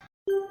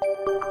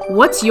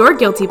What's your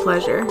guilty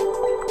pleasure?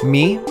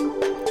 Me?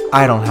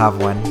 I don't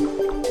have one.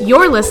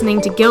 You're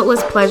listening to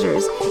Guiltless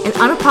Pleasures, an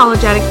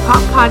unapologetic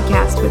pop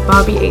podcast with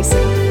Bobby Asen.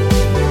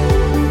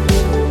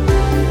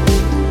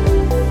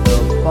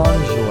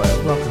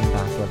 Bonjour, welcome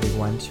back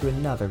everyone to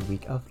another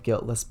week of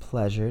Guiltless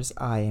Pleasures.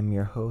 I am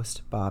your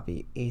host,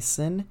 Bobby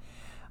Asen.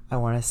 I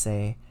want to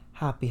say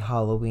Happy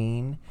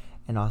Halloween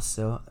and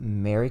also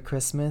Merry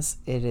Christmas.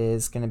 It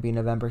is going to be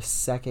November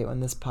 2nd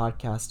when this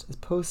podcast is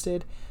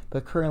posted,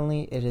 but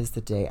currently it is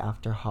the day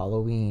after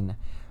Halloween,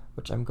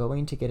 which I'm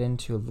going to get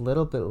into a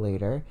little bit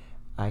later.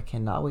 I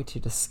cannot wait to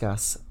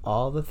discuss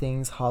all the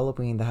things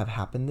Halloween that have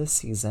happened this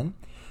season.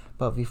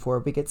 But before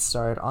we get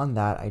started on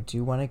that, I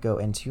do want to go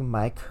into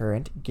my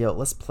current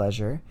guiltless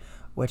pleasure,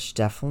 which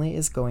definitely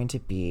is going to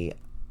be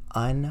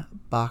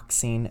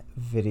unboxing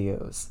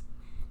videos.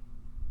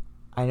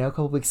 I know a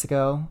couple weeks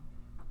ago,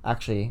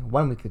 actually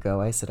 1 week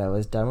ago, I said I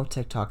was done with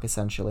TikTok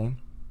essentially.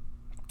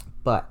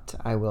 But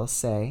I will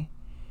say,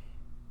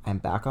 I'm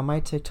back on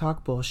my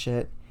TikTok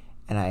bullshit,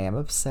 and I am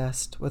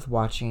obsessed with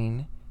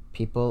watching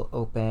people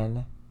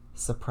open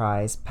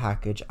surprise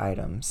package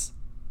items.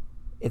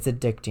 It's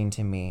addicting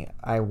to me.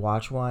 I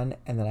watch one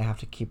and then I have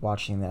to keep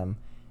watching them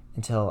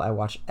until I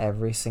watch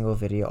every single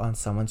video on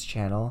someone's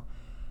channel.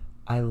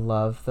 I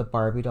love the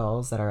Barbie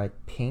dolls that are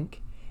like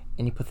pink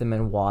and you put them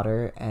in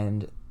water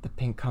and the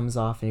pink comes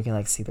off and you can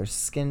like see their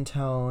skin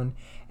tone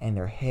and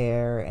their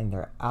hair and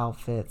their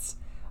outfits.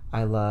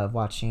 I love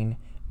watching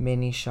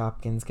mini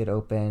Shopkins get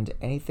opened.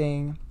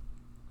 Anything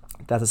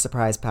that's a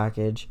surprise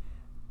package,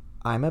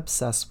 I'm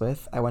obsessed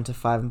with. I went to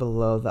Five and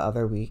Below the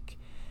other week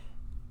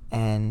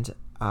and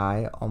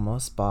I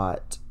almost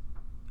bought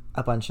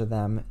a bunch of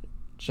them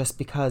just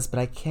because, but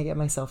I can't get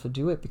myself to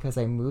do it because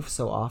I move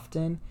so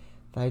often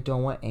that I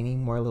don't want any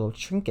more little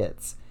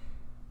trinkets.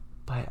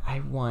 But I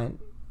want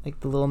like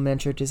the little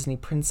miniature Disney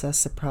princess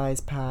surprise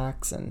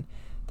packs and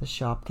the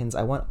Shopkins.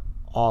 I want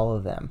all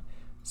of them.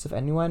 So if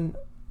anyone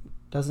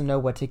doesn't know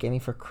what to get me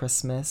for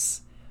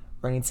Christmas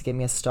or needs to get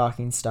me a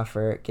stocking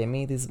stuffer, get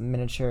me these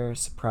miniature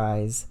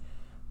surprise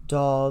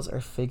dolls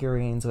or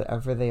figurines,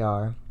 whatever they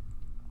are.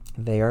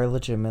 They are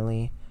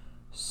legitimately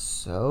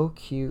so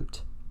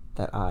cute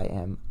that I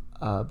am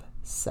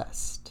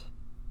obsessed.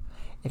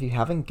 If you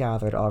haven't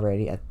gathered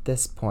already at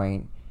this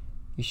point,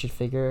 you should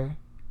figure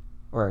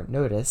or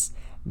notice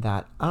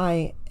that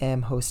I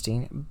am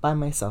hosting by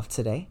myself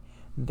today.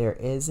 There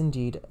is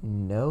indeed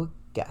no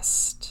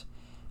guest.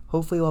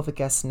 Hopefully we'll have a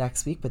guest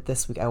next week, but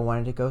this week I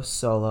wanted to go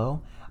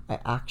solo. I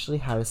actually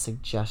had a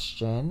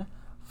suggestion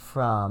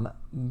from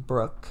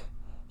Brooke.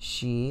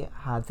 She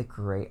had the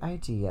great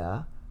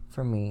idea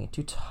for me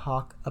to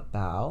talk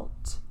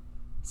about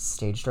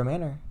Stagedoor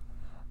Manor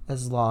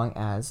as long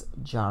as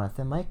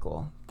Jonathan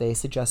Michael. They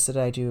suggested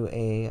I do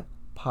a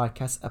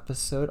podcast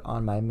episode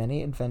on my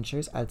many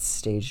adventures at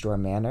Stagedoor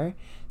Manor,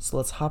 so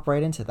let's hop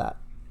right into that.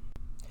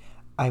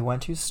 I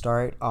want to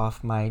start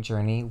off my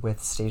journey with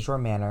Stagedoor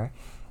Manor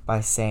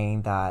by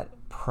saying that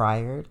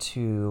prior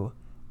to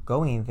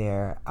going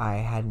there, I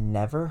had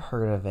never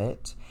heard of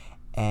it.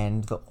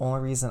 And the only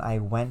reason I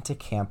went to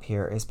camp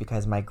here is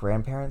because my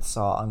grandparents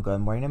saw on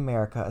Good Morning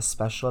America a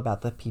special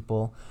about the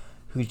people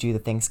who do the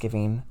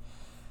Thanksgiving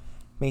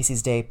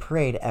Macy's Day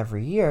Parade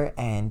every year,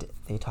 and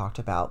they talked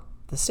about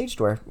the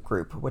Stagedoor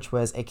group, which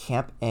was a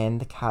camp in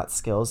the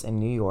Catskills in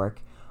New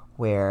York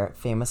where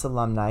famous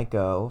alumni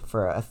go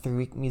for a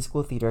 3-week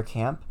musical theater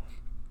camp.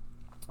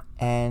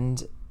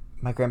 And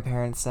my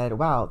grandparents said,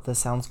 wow, this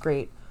sounds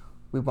great.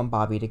 We want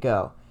Bobby to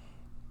go.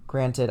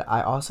 Granted,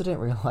 I also didn't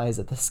realize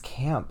that this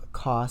camp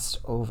cost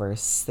over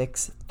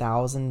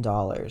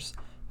 $6,000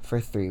 for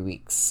 3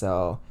 weeks.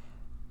 So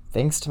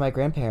thanks to my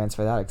grandparents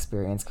for that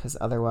experience, because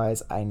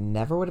otherwise I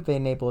never would have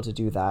been able to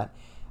do that.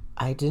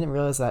 I didn't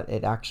realize that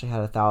it actually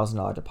had a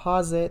 $1,000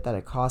 deposit, that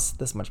it cost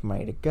this much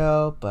money to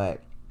go, but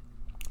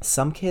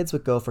some kids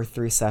would go for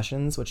 3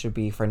 sessions, which would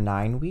be for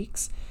 9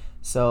 weeks.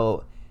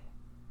 So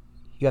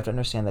you have to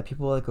understand that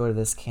people that go to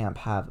this camp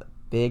have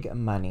big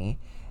money.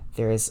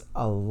 There's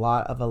a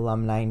lot of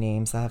alumni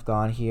names that have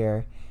gone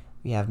here.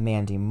 We have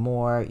Mandy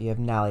Moore, you have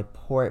Natalie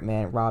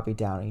Portman, Robbie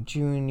Downey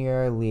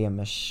Jr., Lea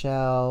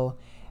Michele.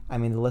 I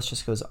mean, the list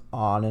just goes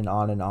on and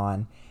on and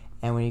on.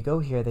 And when you go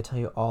here, they tell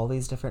you all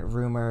these different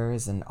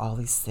rumors and all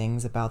these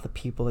things about the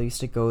people that used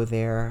to go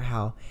there,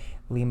 how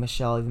Lea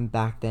Michele even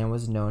back then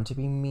was known to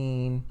be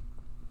mean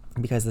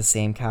because the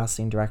same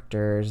casting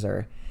directors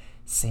or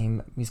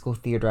same musical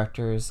theater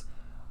directors,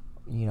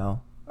 you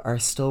know, are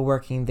still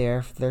working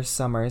there for their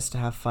summers to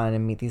have fun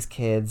and meet these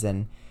kids.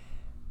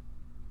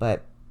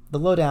 But the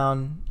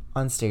lowdown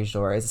on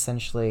Stagedoor is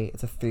essentially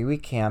it's a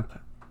 3-week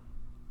camp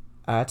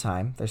at a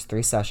time. There's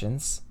 3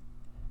 sessions,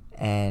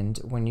 and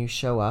when you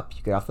show up,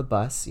 you get off the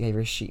bus, you have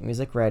your sheet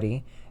music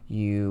ready,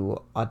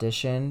 you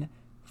audition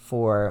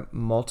for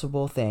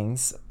multiple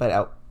things,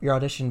 but your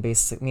audition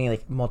basically meaning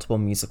like multiple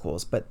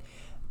musicals. But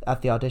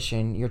at the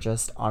audition, you're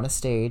just on a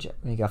stage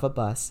when you get off a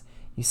bus,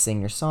 you sing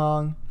your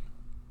song.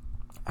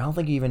 I don't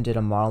think you even did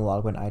a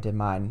monologue when I did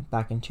mine.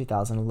 Back in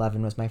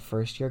 2011 was my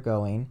first year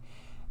going.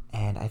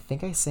 and I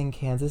think I sang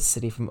Kansas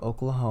City from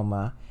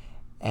Oklahoma.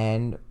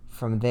 And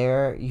from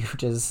there, you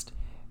just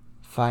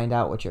find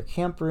out what your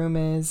camp room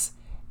is,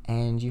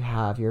 and you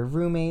have your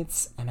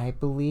roommates. And I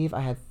believe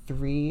I had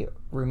 3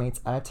 roommates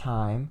at a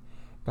time.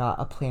 Got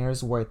a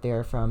planner's wart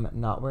there from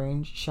not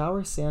wearing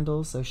shower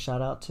sandals, so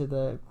shout out to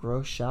the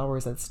gross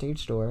showers at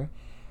Stagedoor.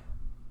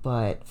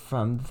 But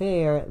from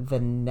there, the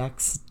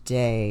next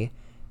day,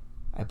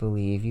 I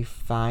believe, you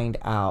find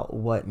out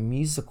what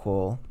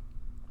musical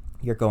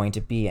you're going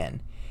to be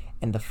in.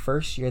 And the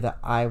first year that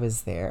I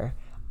was there,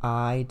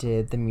 I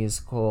did the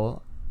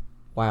musical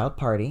Wild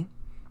Party,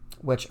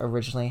 which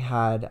originally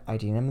had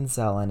Idina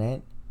Menzel in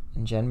it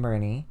and Jen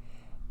Murney.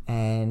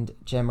 And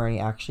Jen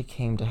Murney actually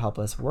came to help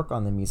us work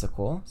on the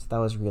musical, so that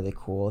was really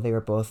cool. They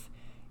were both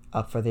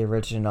up for the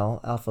original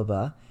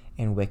Elphaba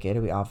and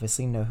Wicked. We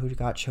obviously know who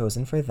got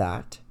chosen for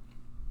that.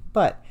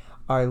 But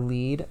our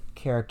lead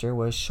character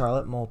was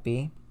Charlotte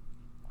Molpe.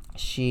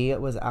 She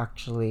was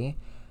actually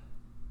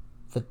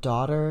the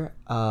daughter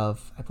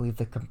of, I believe,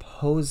 the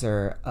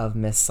composer of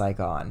Miss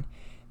Saigon.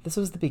 This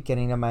was the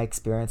beginning of my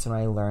experience when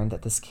I learned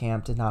that this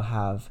camp did not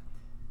have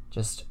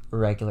just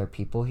regular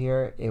people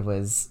here. It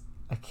was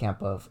a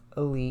camp of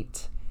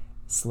elite,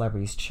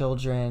 celebrities'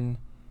 children.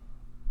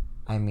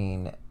 I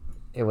mean,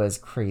 it was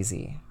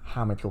crazy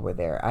how many people were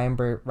there. I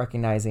remember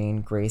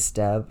recognizing Grace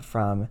Deb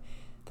from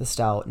the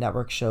Style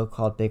Network show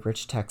called Big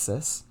Rich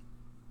Texas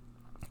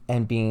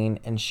and being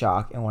in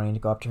shock and wanting to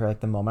go up to her like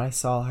the moment I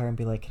saw her and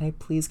be like, can I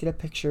please get a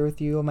picture with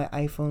you on my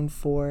iPhone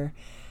 4?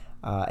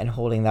 And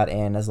holding that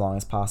in as long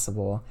as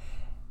possible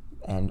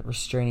and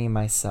restraining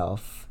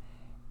myself.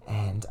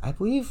 And I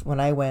believe when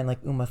I went, like,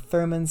 Uma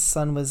Thurman's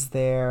son was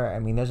there. I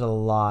mean, there's a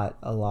lot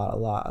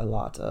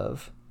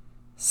of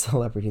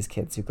celebrities'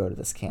 kids who go to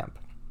this camp.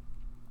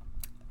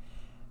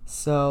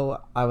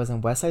 So I was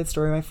in West Side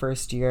Story my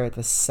first year.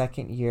 The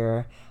second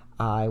year,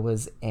 I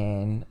was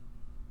in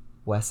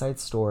West Side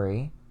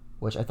Story,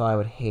 which I thought I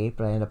would hate,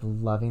 but I ended up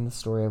loving the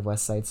story of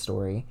West Side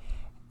Story.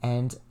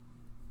 And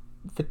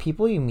the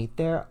people you meet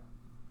there,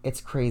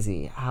 it's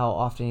crazy how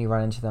often you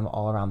run into them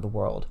all around the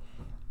world.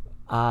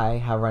 I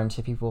have run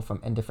into people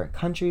from in different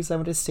countries I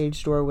went to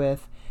Stagedoor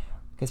with,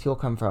 because people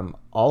come from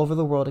all over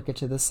the world to get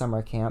to this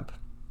summer camp.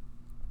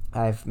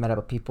 I've met up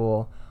with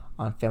people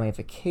on family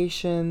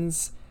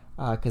vacations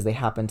because they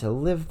happen to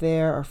live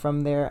there or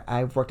from there.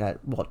 I've worked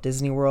at Walt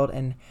Disney World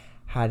and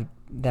had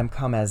them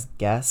come as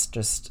guests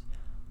just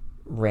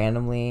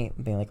randomly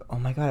being like, oh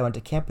my god, I went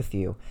to camp with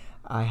you.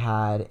 I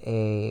had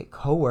a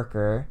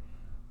coworker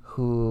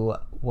who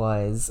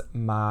was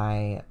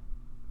my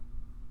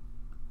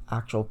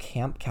actual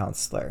camp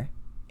counselor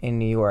in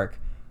New York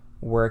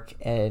work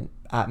at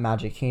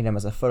Magic Kingdom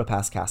as a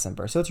PhotoPass cast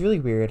member. So it's really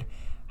weird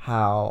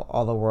how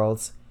all the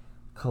worlds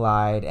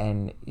collide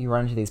and you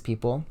run into these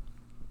people.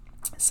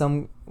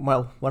 One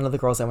of the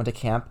girls I went to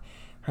camp,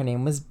 her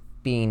name was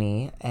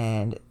Beanie,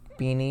 and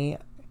Beanie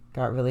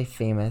got really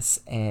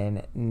famous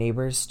in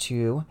Neighbors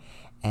 2,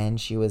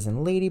 and she was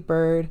in Lady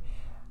Bird.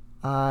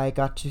 I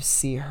got to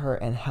see her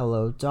in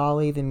Hello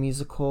Dolly, the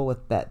musical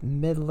with Bette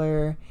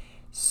Midler.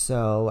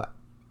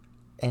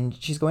 And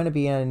she's going to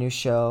be in a new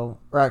show,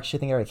 or actually I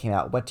think it already came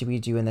out, What Do We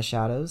Do in the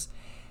Shadows?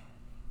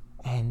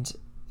 And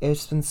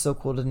it's been so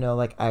cool to know,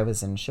 like, I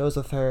was in shows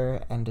with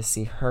her and to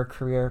see her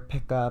career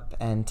pick up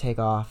and take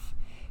off.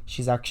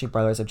 She's actually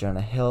brothers of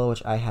Jonah Hill,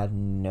 which I had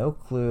no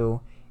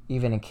clue,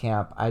 even in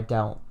camp. I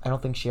don't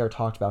think she ever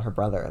talked about her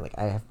brother. Like,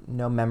 I have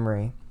no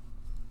memory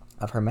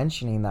of her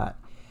mentioning that.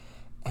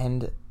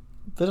 And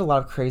there's a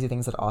lot of crazy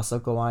things that also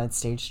go on at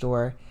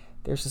Stagedoor.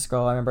 There's this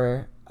girl I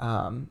remember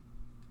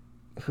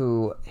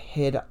who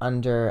hid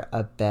under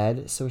a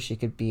bed so she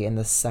could be in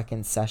the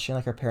second session.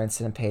 Like, her parents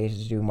didn't pay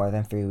to do more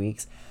than 3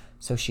 weeks,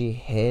 so she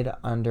hid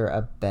under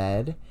a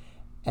bed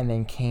and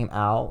then came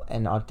out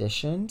and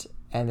auditioned.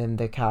 And then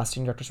the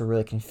casting directors were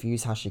really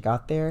confused how she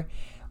got there.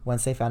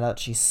 Once they found out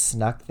she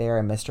snuck there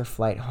and missed her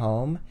flight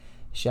home,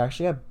 she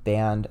actually got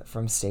banned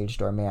from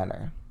Stagedoor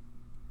Manor.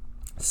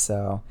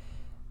 So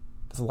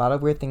there's a lot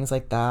of weird things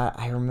like that.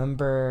 I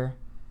remember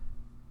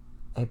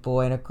a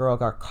boy and a girl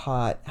got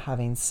caught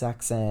having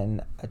sex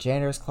in a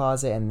janitor's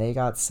closet and they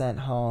got sent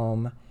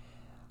home.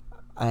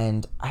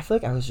 And I feel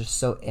like I was just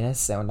so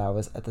innocent when I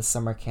was at the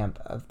summer camp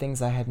of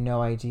things I had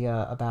no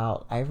idea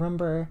about. I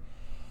remember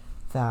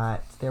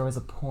that there was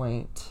a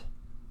point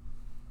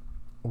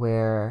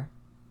where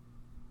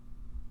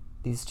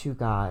these 2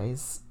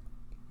 guys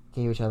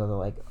gave each other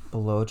like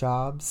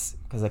blowjobs,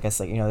 because I guess,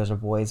 like, you know, there's a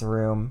boys'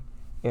 room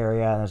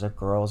area and there's a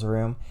girls'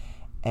 room,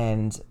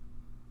 and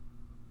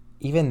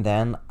even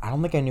then I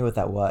don't think I knew what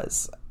that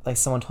was. Like,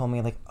 someone told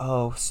me, like,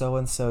 oh, so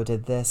and so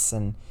did this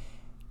and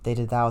they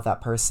did that with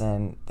that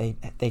person, they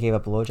gave a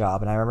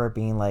blowjob, and I remember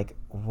being like,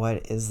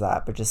 what is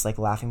that? But just like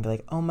laughing, be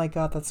like, oh my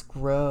god, that's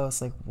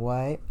gross, like,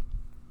 what?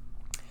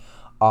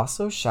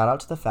 Also, shout out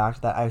to the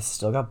fact that I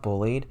still got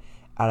bullied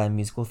at a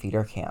musical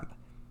theater camp.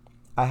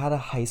 I had a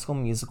High School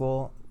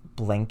Musical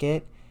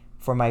blanket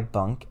for my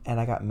bunk, and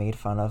I got made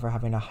fun of for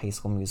having a High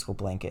School Musical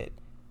blanket.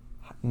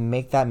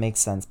 Make that make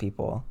sense,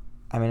 people.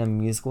 I'm in a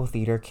musical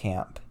theater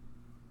camp.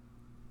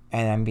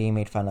 and I'm being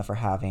made fun of for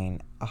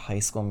having a High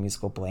School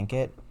Musical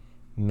blanket.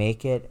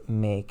 Make it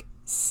make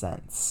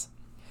sense.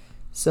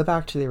 So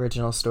back to the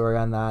original story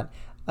on that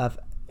of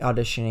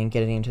auditioning,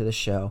 getting into the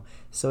show.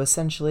 So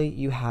essentially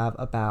you have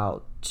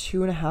about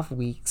 2.5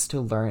 weeks to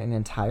learn an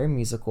entire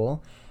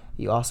musical.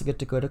 You also get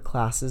to go to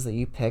classes that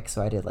you pick.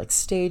 So I did like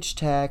stage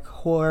tech,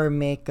 horror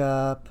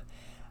makeup,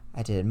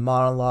 I did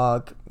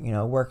monologue,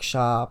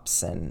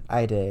 workshops, and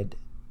I did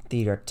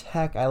theater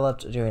tech. I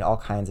loved doing all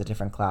kinds of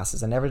different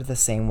classes. I never did the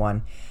same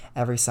one.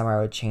 Every summer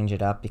I would change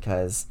it up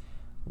because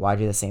why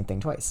do the same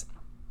thing twice?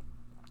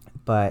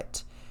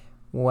 But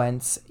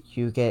once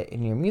you get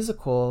in your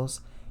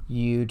musicals,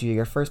 you do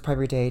your first part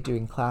of your day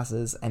doing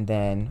classes, and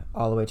then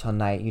all the way till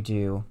night you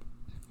do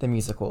the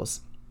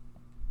musicals,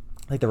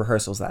 like the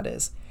rehearsals, that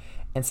is.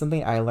 And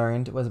something I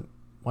learned was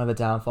one of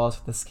the downfalls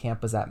of this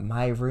camp was that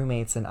my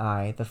roommates and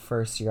I, the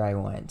first year I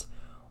went,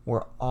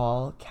 were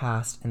all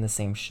cast in the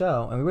same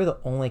show, and we were the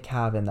only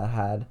cabin that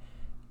had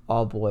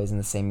all boys in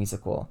the same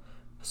musical.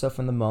 So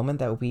from the moment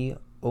that we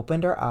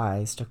opened our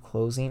eyes to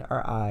closing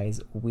our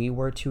eyes, we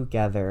were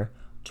together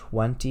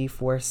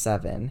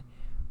 24/7,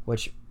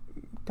 which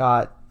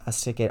got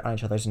us to get on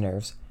each other's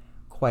nerves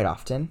quite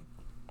often.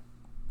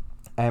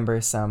 I remember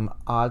some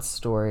odd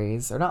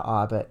stories, or not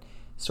odd, but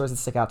stories that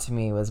stick out to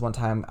me was one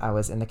time I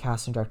was in the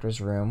casting director's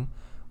room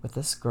with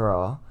this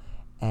girl,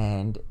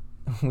 and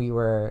we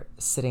were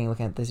sitting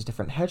looking at these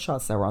different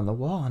headshots that were on the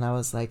wall, and I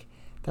was like,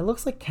 that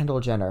looks like Kendall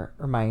Jenner.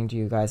 Remind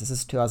you guys, this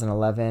is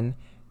 2011.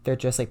 They're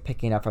just like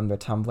picking up from their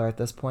Tumblr at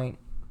this point.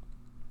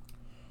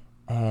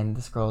 And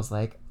this girl's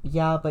like,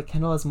 yeah, but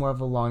Kendall has more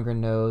of a longer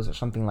nose or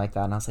something like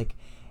that. And I was like,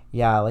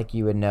 yeah, like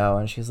you would know.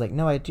 And she was like,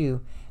 no, I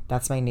do.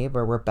 That's my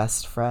neighbor. We're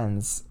best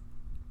friends.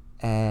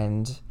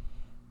 And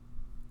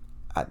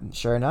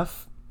sure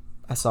enough,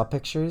 I saw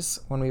pictures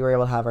when we were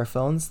able to have our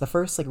phones. The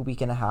first like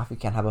week and a half, you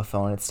can't have a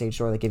phone. At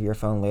Stagedoor, they give you your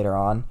phone later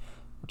on,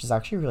 which is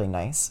actually really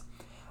nice.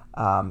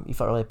 You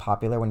felt really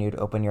popular when you'd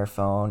open your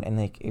phone, and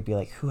like it'd be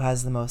like, who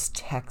has the most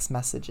text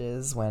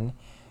messages when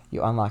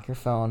you unlock your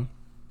phone.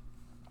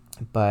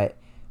 But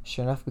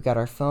sure enough, we got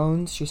our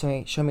phones. She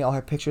showed me all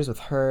her pictures with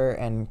her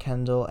and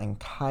Kendall and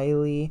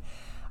Kylie.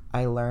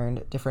 I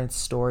learned different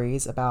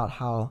stories about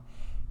how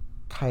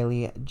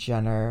Kylie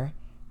Jenner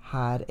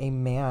had a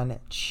man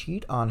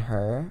cheat on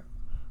her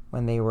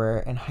when they were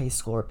in high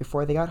school or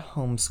before they got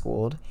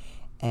homeschooled.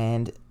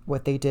 And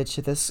what they did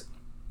to this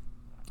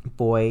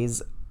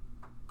boy's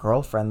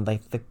girlfriend,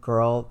 like the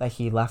girl that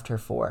he left her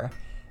for,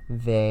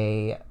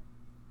 they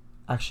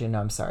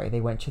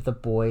went to the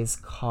boy's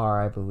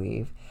car, I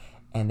believe,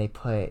 and they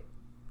put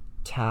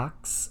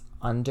tacks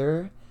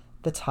under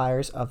the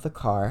tires of the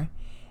car.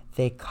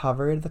 They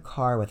covered the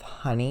car with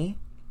honey,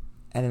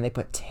 and then they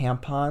put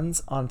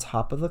tampons on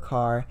top of the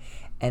car,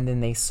 and then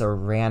they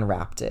saran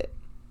wrapped it.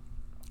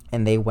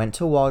 And they went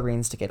to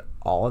Walgreens to get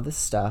all of this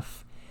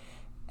stuff,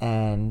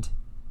 and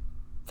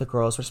the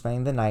girls were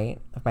spending the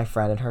night, my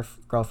friend and her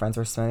girlfriends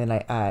were spending the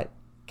night at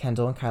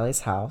Kendall and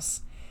Kylie's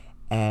house,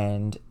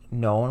 and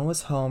no one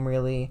was home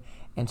really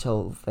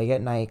until late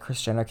at night.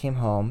 Kris Jenner came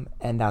home,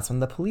 and that's when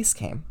the police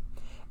came.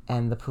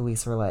 And the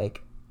police were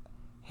like,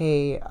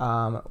 hey,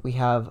 we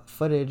have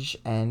footage,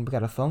 and we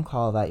got a phone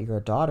call that your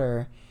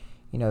daughter,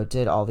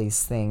 did all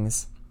these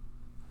things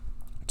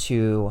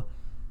to,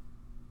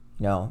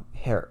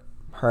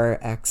 her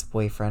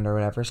ex-boyfriend or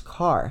whatever's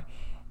car.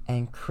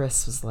 And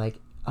Kris was like,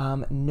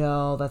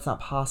 no, that's not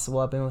possible.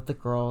 I've been with the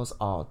girls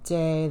all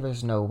day.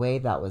 There's no way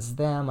that was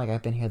them. Like,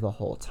 I've been here the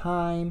whole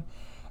time.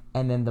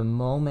 And then the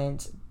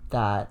moment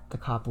that the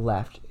cop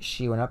left,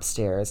 she went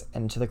upstairs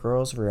into the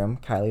girls' room,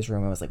 Kylie's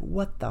room, and was like,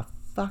 what the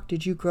fuck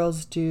did you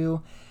girls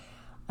do?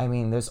 I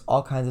mean, there's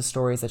all kinds of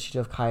stories that she did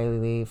with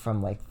Kylie,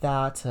 from like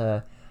that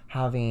to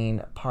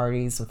having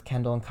parties with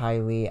Kendall and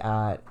Kylie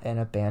at an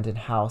abandoned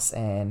house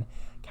in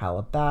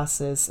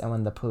Calabasas, and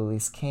when the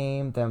police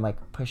came, them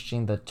like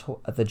pushing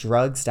the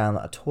drugs down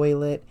a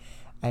toilet.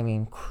 I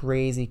mean,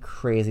 crazy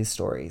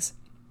stories.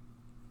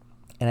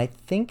 And I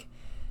think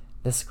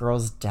this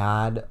girl's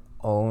dad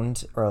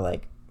owns part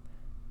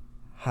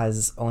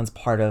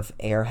of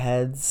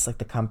Airheads, like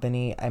the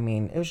company. I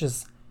mean, it was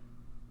just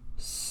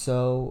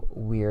so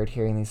weird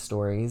hearing these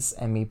stories,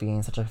 and me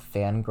being such a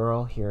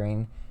fangirl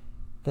hearing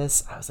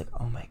this. I was like,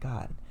 oh my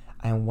god,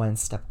 I'm one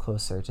step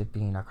closer to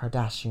being a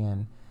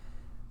Kardashian.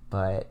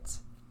 But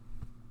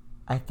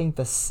I think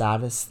the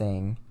saddest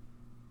thing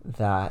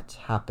that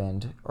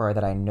happened, or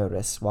that I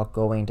noticed while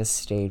going to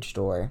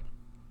Stagedoor,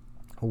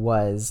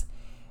 was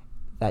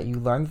that you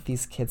learn that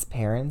these kids'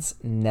 parents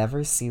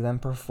never see them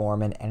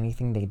perform in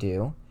anything they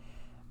do.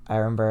 I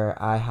remember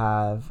I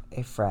have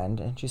a friend,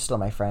 and she's still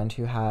my friend,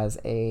 who has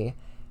a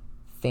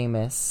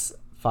famous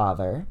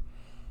father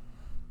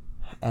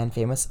and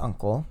famous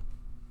uncle.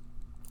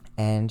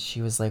 And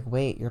she was like,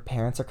 wait, your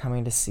parents are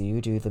coming to see you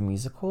do the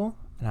musical?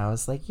 And I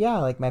was like, yeah,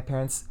 like my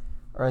parents,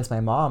 or at least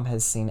my mom,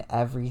 has seen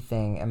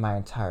everything in my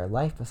entire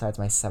life besides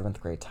my 7th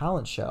grade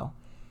talent show.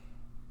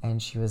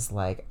 And she was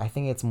like, I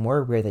think it's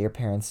more weird that your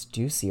parents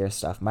do see your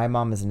stuff. My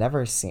mom has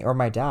never seen, or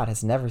my dad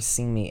has never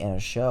seen me in a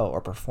show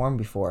or perform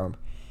before.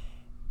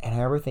 And I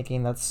remember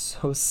thinking, that's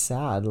so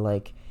sad.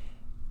 Like,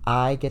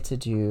 I get to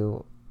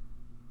do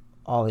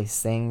all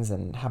these things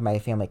and have my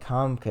family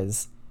come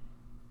because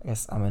I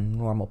guess I'm a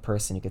normal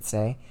person, you could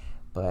say.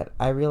 But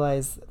I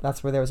realized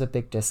that's where there was a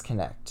big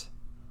disconnect.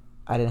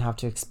 I didn't have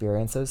to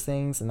experience those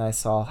things, and I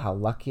saw how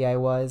lucky I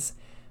was.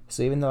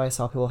 So even though I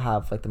saw people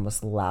have like the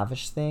most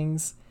lavish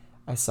things,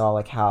 I saw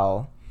like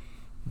how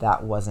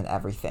that wasn't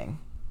everything.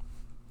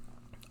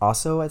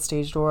 Also at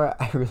Stage Door,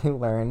 I really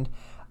learned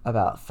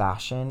about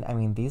fashion. I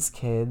mean, these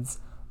kids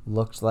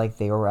looked like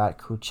they were at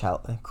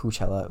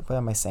Coachella. What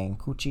am I saying?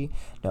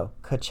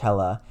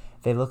 Coachella.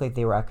 They looked like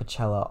they were at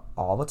Coachella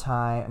all the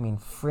time. I mean,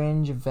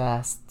 fringe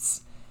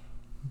vests,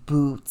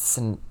 boots,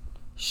 and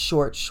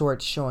short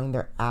shorts showing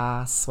their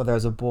ass, whether it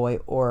was a boy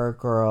or a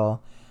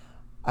girl.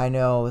 I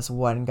know this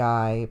one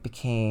guy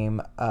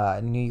became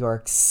a New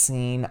York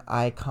scene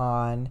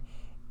icon.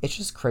 It's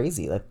just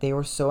crazy. Like, they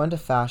were so into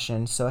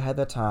fashion, so ahead of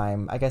the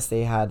time. I guess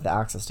they had the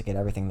access to get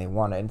everything they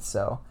wanted,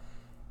 so.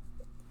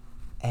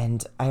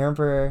 And I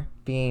remember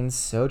being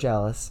so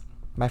jealous.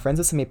 My friends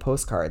would send me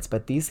postcards,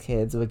 but these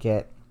kids would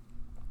get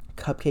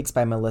Cupcakes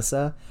by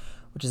Melissa,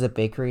 which is a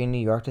bakery in New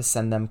York, to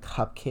send them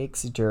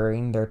cupcakes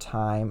during their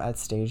time at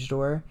Stage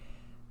Door.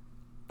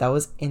 That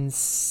was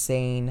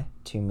insane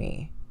to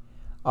me.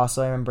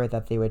 Also, I remember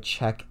that they would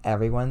check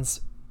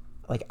everyone's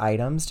like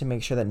items to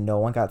make sure that no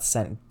one got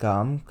sent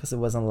gum because it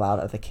wasn't allowed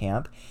at the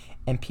camp,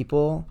 and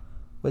people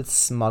would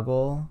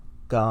smuggle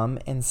gum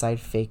inside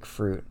fake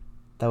fruit.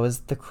 That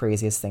was the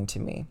craziest thing to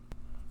me.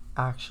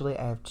 Actually,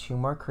 I have 2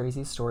 more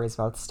crazy stories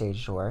about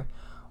Stage Door.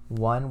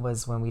 One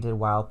was when we did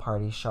Wild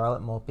Party.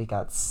 Charlotte Mulpey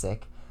got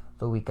sick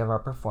the week of our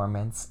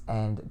performance,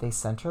 and they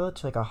sent her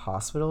to like a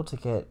hospital to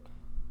get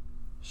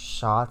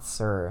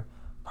shots, or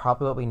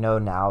probably what we know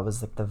now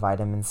was like the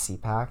vitamin C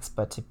packs,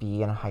 but to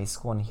be in high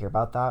school and hear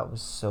about that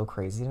was so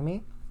crazy to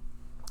me.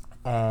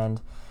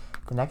 And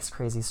the next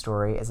crazy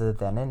story is a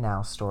then and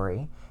now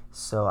story.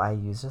 So I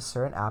used a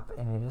certain app,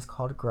 and it is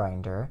called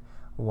Grindr,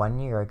 1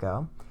 year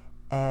ago,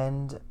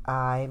 and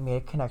I made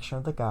a connection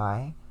with a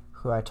guy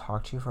who I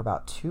talked to for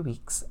about 2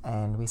 weeks,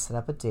 and we set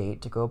up a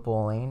date to go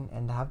bowling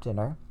and to have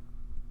dinner.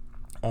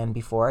 And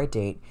before our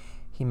date,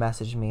 he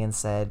messaged me and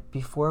said,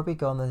 before we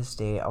go on this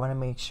date, I want to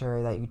make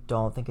sure that you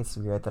don't think it's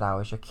weird that I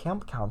was your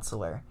camp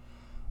counselor.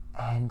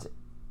 And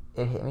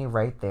it hit me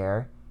right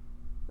there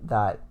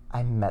that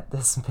I met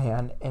this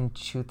man in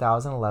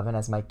 2011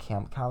 as my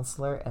camp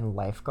counselor and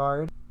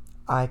lifeguard.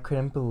 I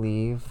couldn't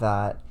believe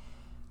that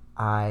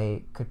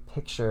I could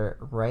picture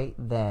right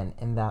then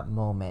in that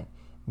moment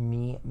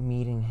me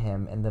meeting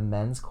him in the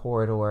men's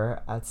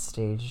corridor at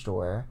Stage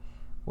Door,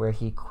 where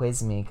he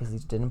quizzed me because he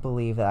didn't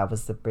believe that I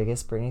was the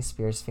biggest Britney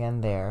Spears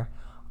fan there,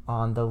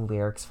 on the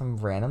lyrics from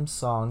random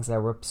songs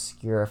that were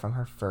obscure from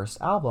her first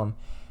album.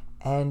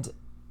 And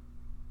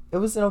it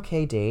was an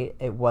okay date.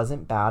 It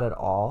wasn't bad at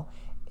all.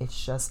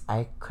 It's just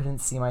I couldn't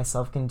see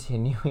myself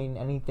continuing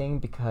anything,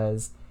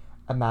 because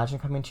imagine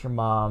coming to your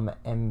mom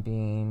and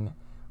being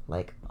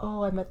like,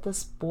 oh, I met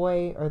this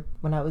boy or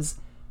when I was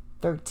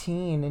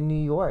 13 in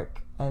New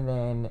York, and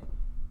then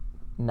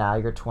now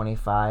you're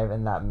 25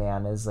 and that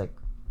man is like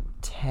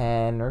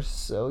 10 or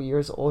so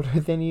years older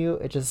than you.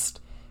 It just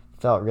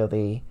felt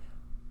really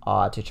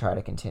odd to try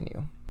to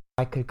continue.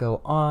 I could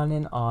go on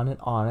and on and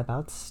on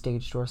about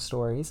Stage Door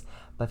stories,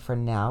 but for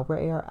now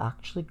we are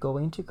actually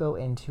going to go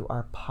into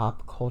our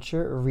pop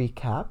culture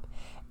recap.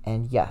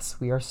 And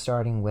yes, we are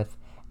starting with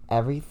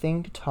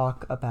everything to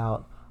talk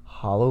about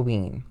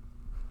Halloween.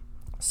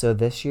 So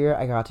this year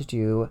I got to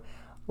do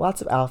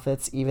lots of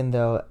outfits, even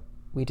though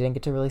we didn't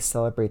get to really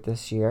celebrate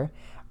this year.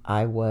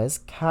 I was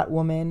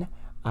Catwoman,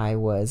 I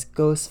was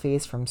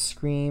Ghostface from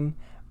Scream,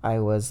 I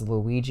was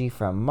Luigi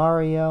from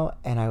Mario,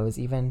 and I was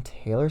even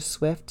Taylor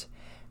Swift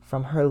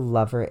from her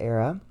Lover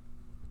era.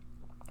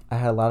 I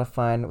had a lot of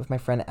fun with my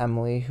friend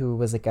Emily, who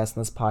was a guest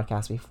on this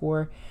podcast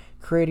before,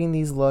 creating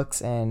these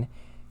looks and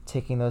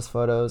taking those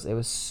photos. It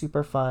was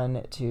super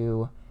fun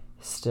to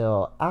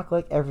still act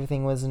like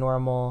everything was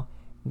normal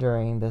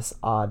during this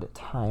odd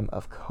time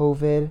of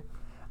COVID.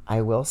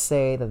 I will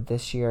say that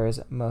this year's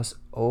most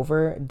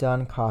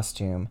overdone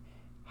costume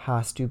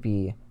has to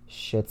be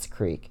Schitt's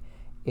Creek.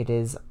 It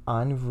is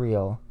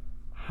unreal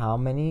how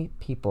many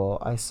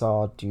people I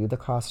saw do the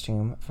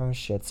costume from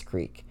Schitt's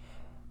Creek,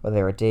 whether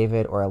they were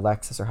David or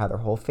Alexis or had their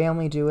whole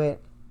family do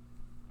it.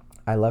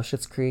 I love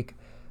Schitt's Creek,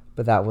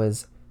 but that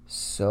was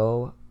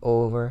so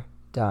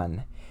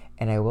overdone.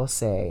 And I will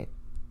say,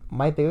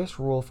 my biggest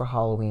rule for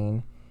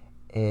Halloween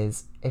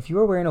is if you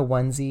are wearing a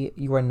onesie,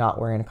 you are not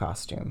wearing a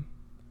costume.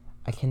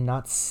 I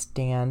cannot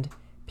stand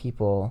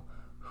people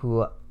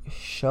who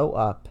show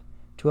up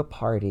to a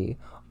party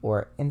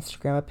or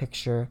Instagram a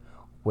picture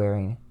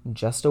wearing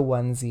just a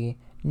onesie,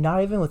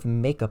 not even with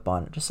makeup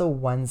on, just a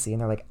onesie,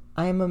 and they're like,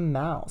 I'm a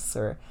mouse,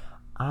 or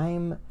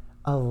I'm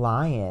a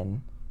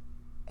lion.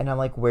 And I'm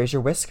like, where's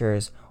your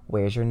whiskers?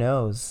 Where's your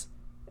nose?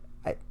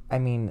 I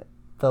mean,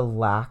 the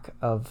lack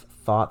of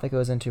thought that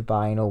goes into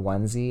buying a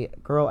onesie.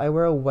 Girl, I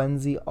wear a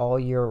onesie all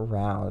year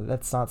round.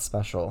 That's not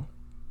special.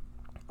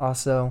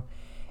 Also,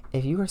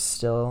 if you are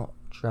still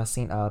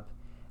dressing up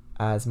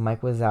as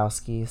Mike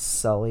Wazowski,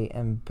 Sully,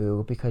 and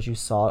Boo because you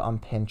saw it on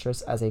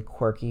Pinterest as a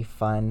quirky,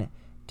 fun,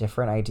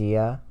 different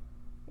idea,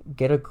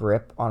 get a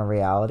grip on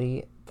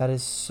reality. That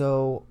is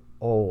so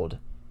old.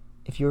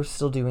 If you're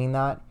still doing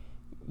that,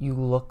 you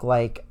look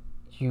like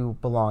you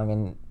belong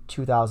in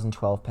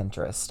 2012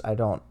 Pinterest. I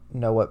don't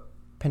know what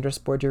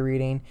Pinterest board you're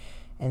reading.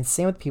 And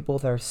same with people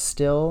that are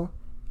still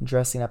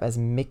dressing up as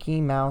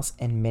Mickey Mouse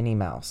and Minnie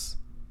Mouse.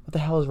 What the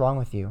hell is wrong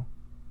with you?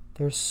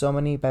 There's so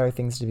many better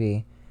things to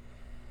be.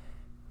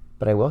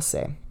 But I will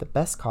say, the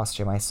best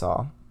costume I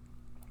saw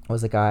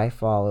was a guy I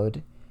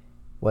followed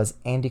was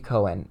Andy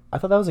Cohen. I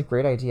thought that was a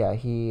great idea.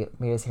 He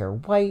made his hair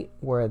white,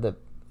 where the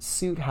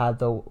suit had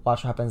the Watch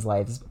What Happens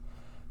Live's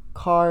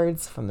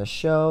cards from the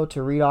show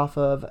to read off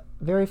of.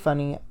 Very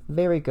funny,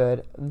 very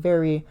good,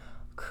 very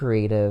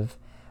creative.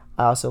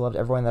 I also loved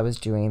everyone that was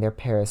doing their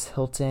Paris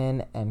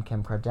Hilton and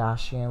Kim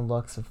Kardashian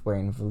looks of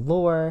wearing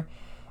velour.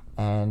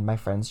 And my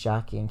friends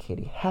Jackie and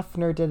Katie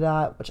Hefner did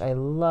that, which I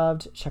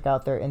loved. Check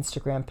out their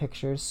Instagram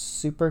pictures.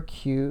 Super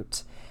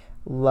cute.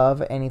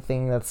 Love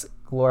anything that's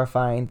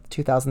glorifying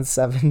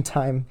 2007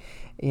 time.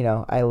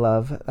 I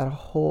love that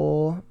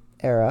whole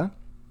era.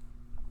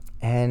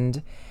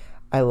 And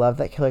I love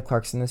that Kelly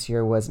Clarkson this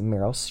year was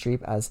Meryl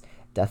Streep as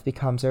Death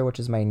Becomes Her, which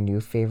is my new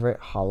favorite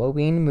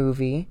Halloween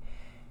movie.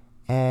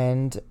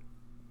 And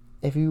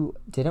if you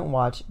didn't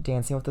watch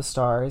Dancing with the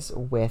Stars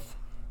with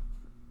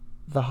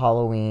the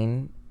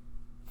Halloween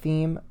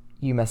theme,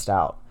 you missed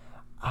out.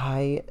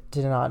 I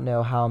did not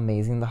know how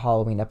amazing the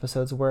Halloween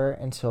episodes were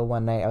until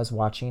one night I was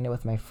watching it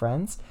with my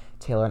friends,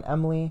 Taylor and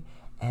Emily,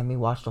 and we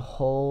watched a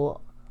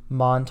whole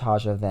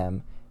montage of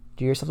them.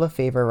 Do yourself a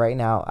favor right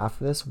now,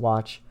 after this,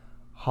 watch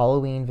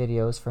Halloween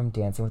videos from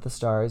Dancing with the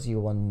Stars. You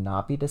will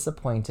not be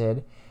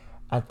disappointed.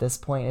 At this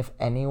point, if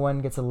anyone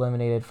gets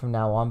eliminated from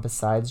now on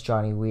besides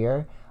Johnny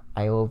Weir,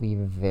 I will be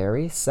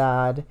very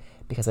sad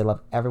because I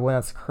love everyone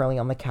that's currently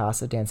on the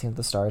cast of Dancing with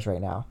the Stars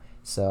right now.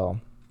 So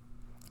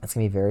it's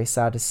going to be very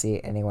sad to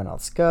see anyone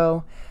else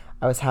go.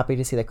 I was happy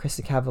to see that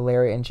Kristen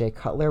Cavallari and Jay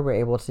Cutler were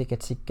able to get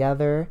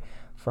together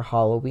for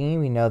Halloween.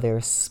 We know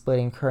they're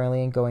splitting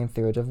currently and going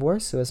through a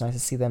divorce, so it was nice to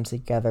see them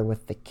together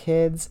with the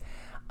kids.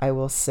 I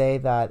will say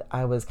that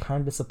I was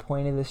kind of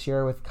disappointed this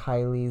year with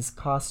Kylie's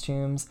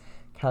costumes.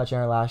 Kylie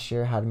Jenner last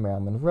year had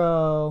Marilyn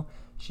Monroe.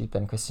 She'd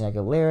been Christina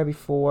Aguilera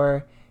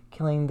before,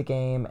 killing the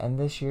game. And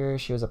this year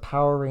she was a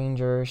Power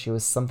Ranger. She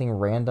was something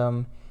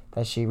random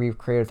that she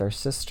recreated with her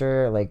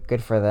sister. Like,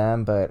 good for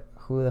them, but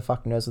who the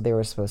fuck knows what they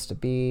were supposed to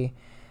be.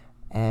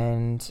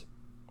 And,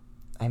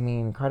 I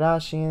mean,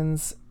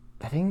 Kardashians,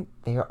 I think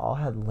they all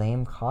had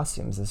lame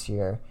costumes this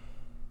year.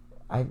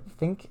 I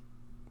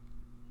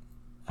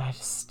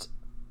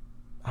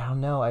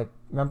don't know. I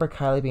remember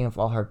Kylie being with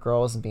all her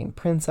girls and being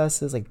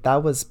princesses. Like,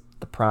 that was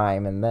the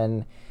prime. And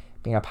then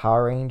being a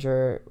Power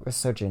Ranger was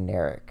so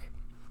generic.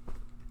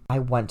 I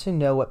want to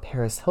know what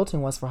Paris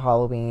Hilton was for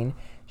Halloween.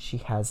 She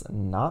has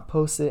not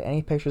posted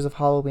any pictures of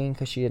Halloween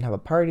because she didn't have a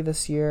party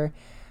this year.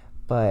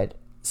 But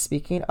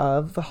speaking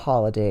of the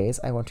holidays,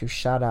 I want to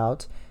shout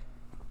out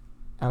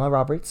Emma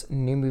Roberts'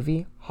 new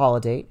movie,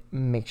 Holiday.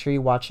 Make sure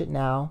you watch it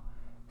now.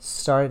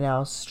 Start it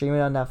now. Stream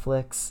it on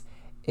Netflix.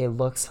 It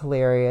looks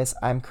hilarious.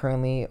 I'm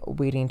currently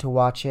waiting to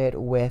watch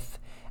it with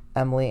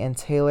Emily and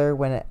Taylor.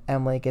 When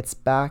Emily gets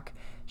back,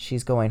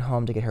 she's going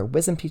home to get her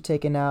wisdom teeth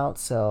taken out.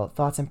 So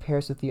thoughts and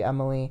prayers with you,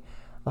 Emily.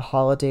 The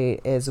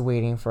holiday is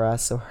waiting for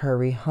us, so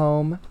hurry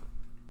home.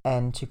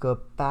 And to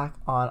go back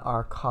on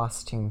our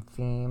costume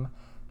theme,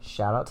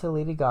 shout out to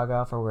Lady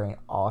Gaga for wearing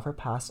all of her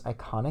past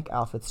iconic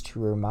outfits to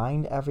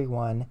remind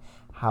everyone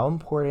how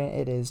important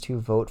it is to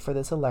vote for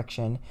this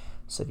election.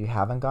 So if you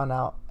haven't gone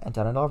out and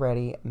done it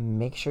already,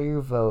 make sure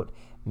you vote.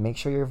 Make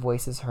sure your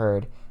voice is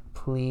heard.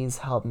 Please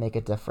help make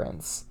a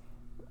difference.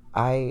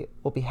 I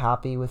will be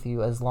happy with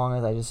you as long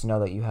as I just know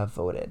that you have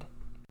voted.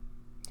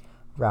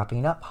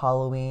 Wrapping up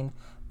Halloween,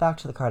 back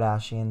to the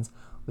Kardashians.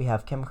 We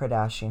have Kim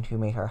Kardashian, who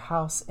made her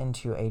house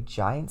into a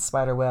giant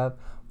spider web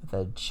with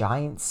a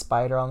giant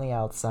spider on the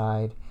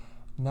outside.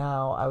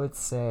 Now, I would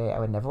say I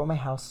would never want my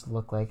house to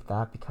look like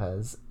that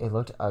because it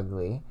looked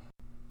ugly.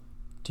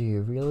 Do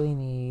you really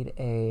need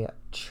a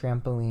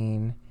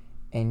trampoline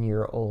in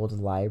your old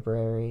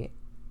library?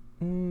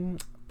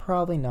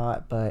 Probably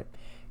not, but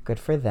good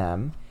for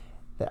them.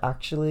 That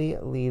actually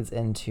leads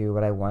into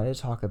what I wanted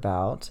to talk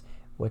about,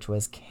 which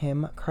was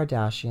Kim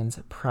Kardashian's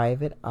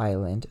private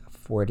island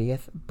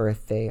 40th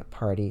birthday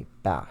party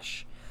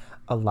bash.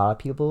 A lot of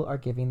people are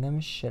giving them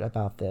shit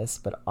about this,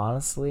 but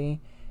honestly,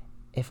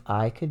 if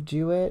I could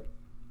do it,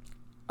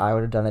 I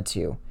would have done it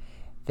too.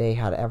 They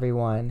had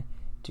everyone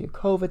do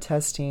COVID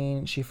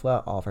testing. She flew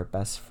out all of her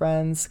best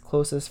friends,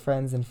 closest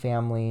friends and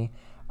family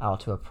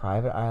out to a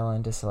private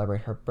island to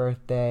celebrate her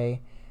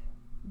birthday.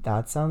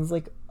 That sounds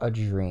like a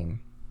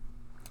dream.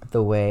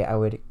 The way I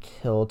would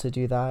kill to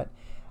do that.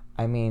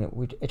 I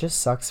mean, it just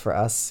sucks for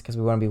us because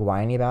we want to be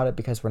whiny about it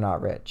because we're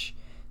not rich.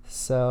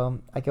 So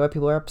I get why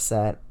people are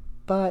upset,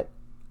 but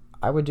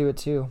I would do it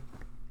too.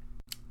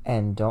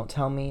 And don't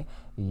tell me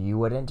you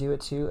wouldn't do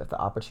it too if the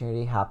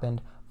opportunity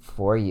happened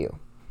for you.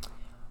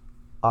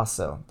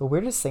 Also, the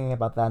weirdest thing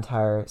about that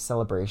entire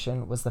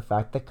celebration was the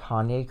fact that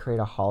Kanye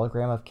created a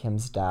hologram of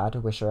Kim's dad to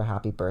wish her a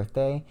happy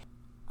birthday.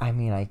 I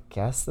mean, I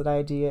guess that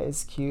idea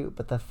is cute,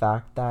 but the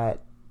fact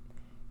that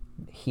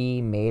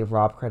he made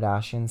Rob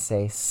Kardashian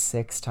say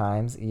 6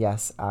 times,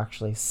 yes,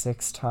 actually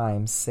 6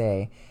 times,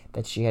 say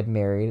that she had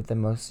married the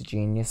most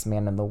genius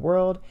man in the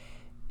world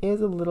is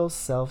a little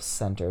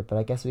self-centered, but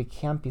I guess we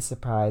can't be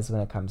surprised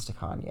when it comes to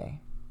Kanye.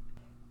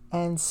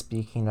 And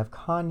speaking of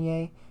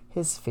Kanye,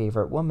 his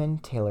favorite woman,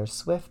 Taylor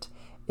Swift,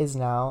 is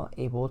now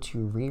able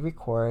to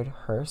re-record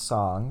her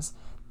songs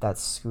that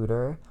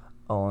Scooter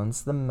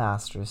owns the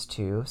masters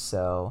to,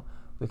 so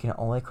we can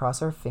only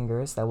cross our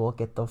fingers that we'll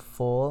get the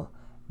full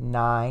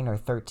 9 or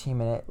 13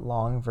 minute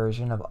long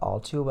version of All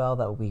Too Well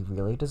that we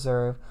really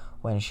deserve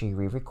when she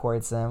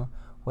re-records them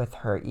with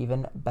her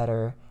even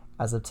better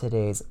as of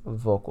today's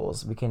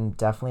vocals. We can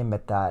definitely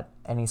admit that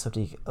any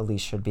Swiftie at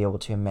least should be able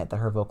to admit that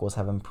her vocals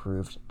have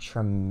improved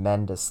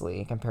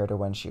tremendously compared to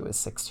when she was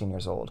 16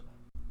 years old.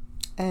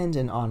 And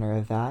in honor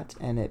of that,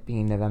 and it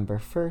being November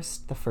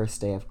 1st, the first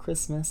day of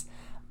Christmas,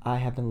 I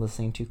have been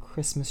listening to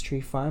Christmas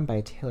Tree Farm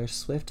by Taylor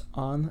Swift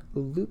on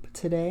loop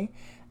today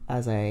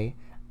as I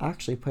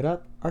actually put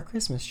up our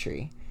Christmas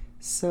tree.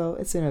 So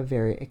it's been a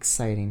very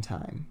exciting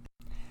time.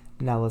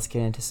 Now let's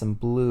get into some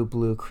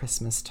blue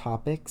Christmas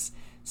topics,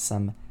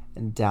 some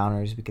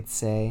downers we could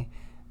say.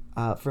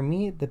 For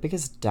me, the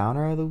biggest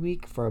downer of the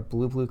week for a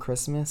blue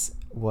Christmas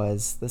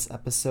was this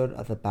episode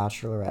of The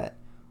Bachelorette.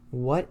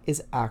 What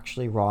is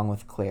actually wrong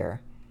with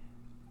Claire?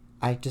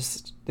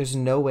 There's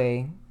no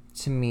way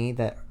to me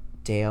that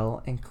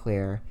Dale and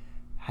Claire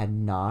had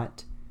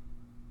not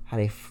had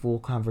a full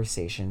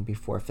conversation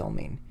before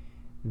filming.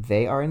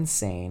 They are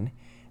insane.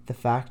 The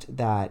fact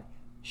that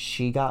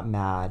she got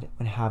mad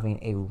when having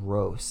a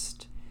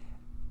roast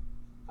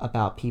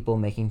about people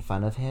making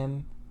fun of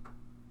him.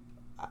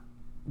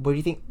 What do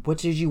you think? What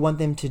did you want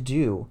them to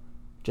do?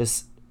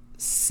 Just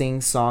sing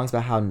songs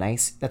about how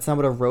nice? That's not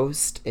what a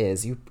roast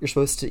is. You're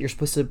supposed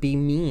to be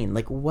mean.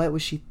 Like, what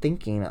was she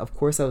thinking? Of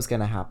course that was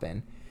gonna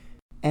happen.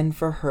 And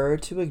for her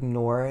to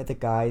ignore the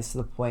guys to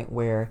the point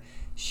where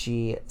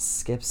she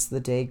skips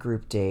the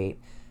group date,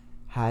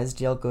 has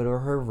Dale go to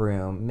her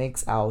room,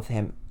 makes out with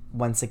him,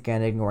 once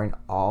again ignoring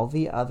all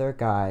the other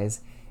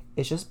guys,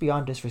 is just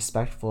beyond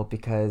disrespectful,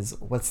 because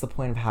what's the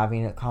point of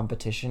having a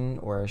competition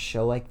or a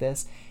show like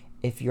this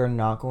if you're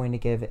not going to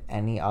give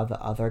any of the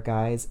other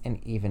guys an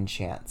even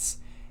chance?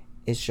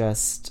 It's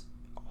just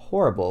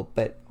horrible,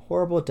 but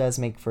horrible does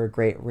make for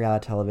great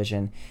reality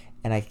television,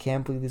 and I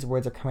can't believe these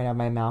words are coming out of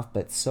my mouth,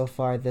 but so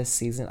far this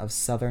season of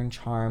Southern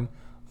Charm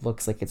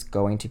looks like it's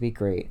going to be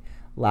great.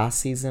 Last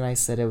season I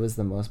said it was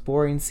the most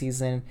boring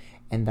season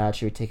and that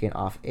should be taken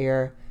off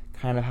air,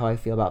 kind of how I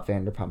feel about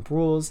Vanderpump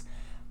Rules,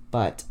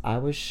 but I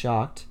was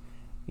shocked.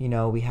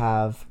 We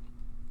have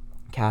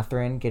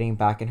Catherine getting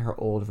back in her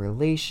old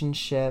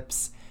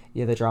relationships.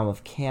 You have the drama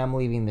of Cam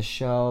leaving the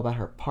show about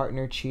her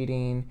partner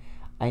cheating.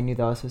 I knew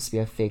that was supposed to be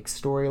a fake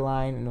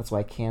storyline, and that's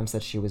why Cam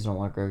said she was no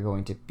longer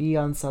going to be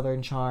on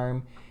Southern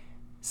Charm.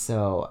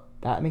 So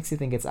that makes you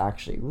think it's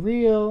actually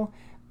real,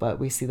 but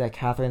we see that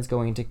Catherine's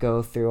going to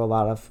go through a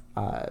lot of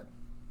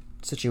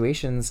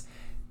situations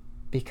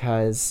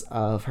because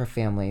of her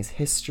family's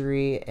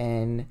history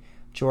in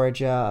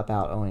Georgia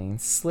about owning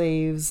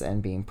slaves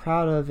and being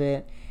proud of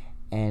it.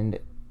 And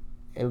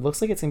it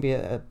looks like it's going to be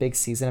a big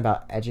season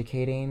about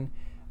educating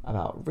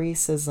about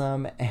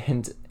racism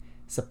and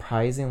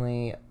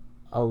surprisingly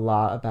a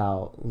lot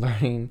about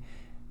learning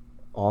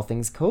all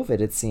things COVID,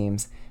 it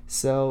seems.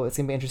 So it's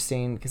going to be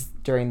interesting because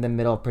during the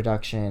middle of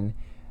production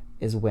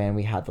is when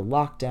we had the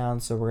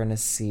lockdown. So we're going to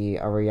see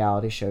a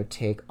reality show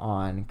take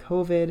on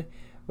COVID,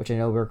 which I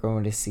know we're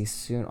going to see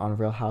soon on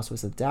Real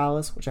Housewives of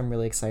Dallas, which I'm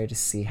really excited to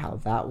see how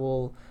that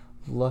will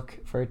look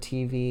for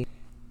TV.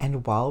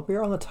 And while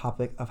we're on the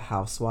topic of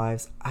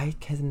Housewives, I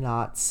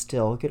cannot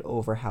still get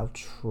over how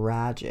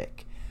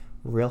tragic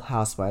Real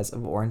Housewives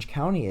of Orange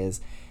County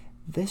is.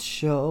 This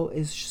show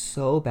is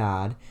so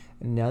bad.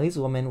 None of these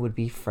women would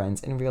be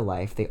friends in real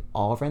life. They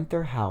all rent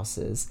their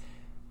houses.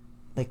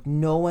 Like,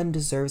 no one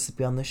deserves to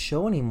be on the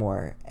show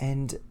anymore.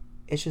 And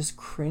it's just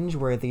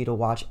cringeworthy to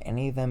watch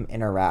any of them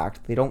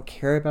interact. They don't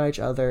care about each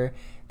other.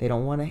 They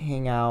don't want to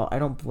hang out. I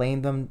don't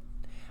blame them.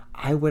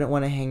 I wouldn't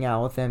want to hang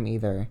out with them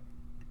either.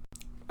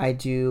 I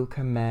do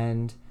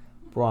commend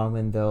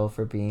Bronwyn, though,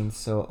 for being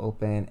so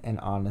open and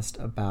honest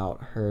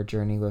about her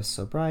journey with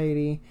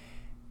sobriety.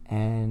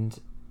 And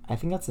I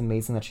think that's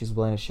amazing that she's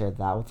willing to share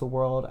that with the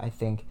world. I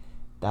think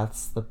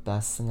that's the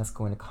best thing that's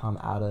going to come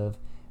out of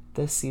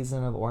this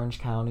season of Orange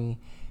County.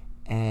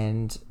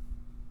 And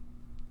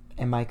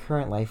in my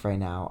current life right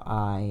now,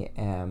 I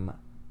am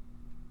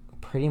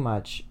pretty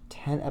much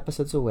 10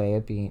 episodes away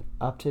of being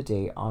up to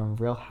date on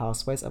Real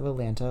Housewives of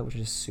Atlanta, which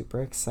is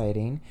super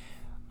exciting.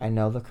 I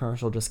know the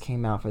commercial just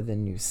came out for the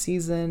new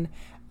season.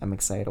 I'm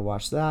excited to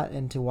watch that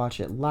and to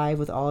watch it live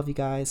with all of you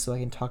guys so I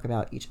can talk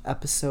about each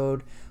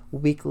episode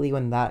weekly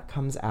when that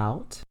comes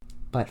out.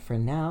 But for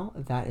now,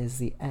 that is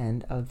the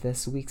end of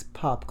this week's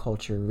pop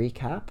culture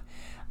recap.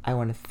 I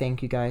want to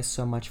thank you guys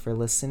so much for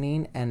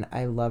listening, and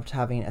I loved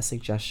having a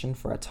suggestion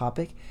for a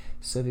topic.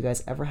 So if you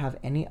guys ever have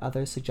any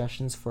other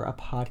suggestions for a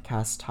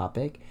podcast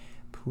topic,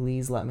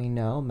 please let me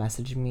know.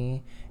 Message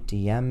me,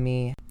 DM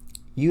me,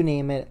 you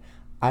name it.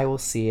 I will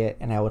see it,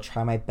 and I will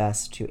try my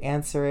best to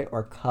answer it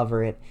or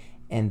cover it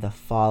in the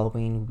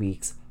following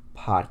week's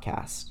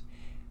podcast.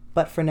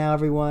 But for now,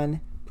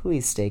 everyone,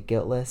 please stay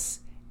guiltless,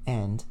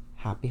 and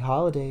happy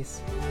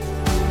holidays.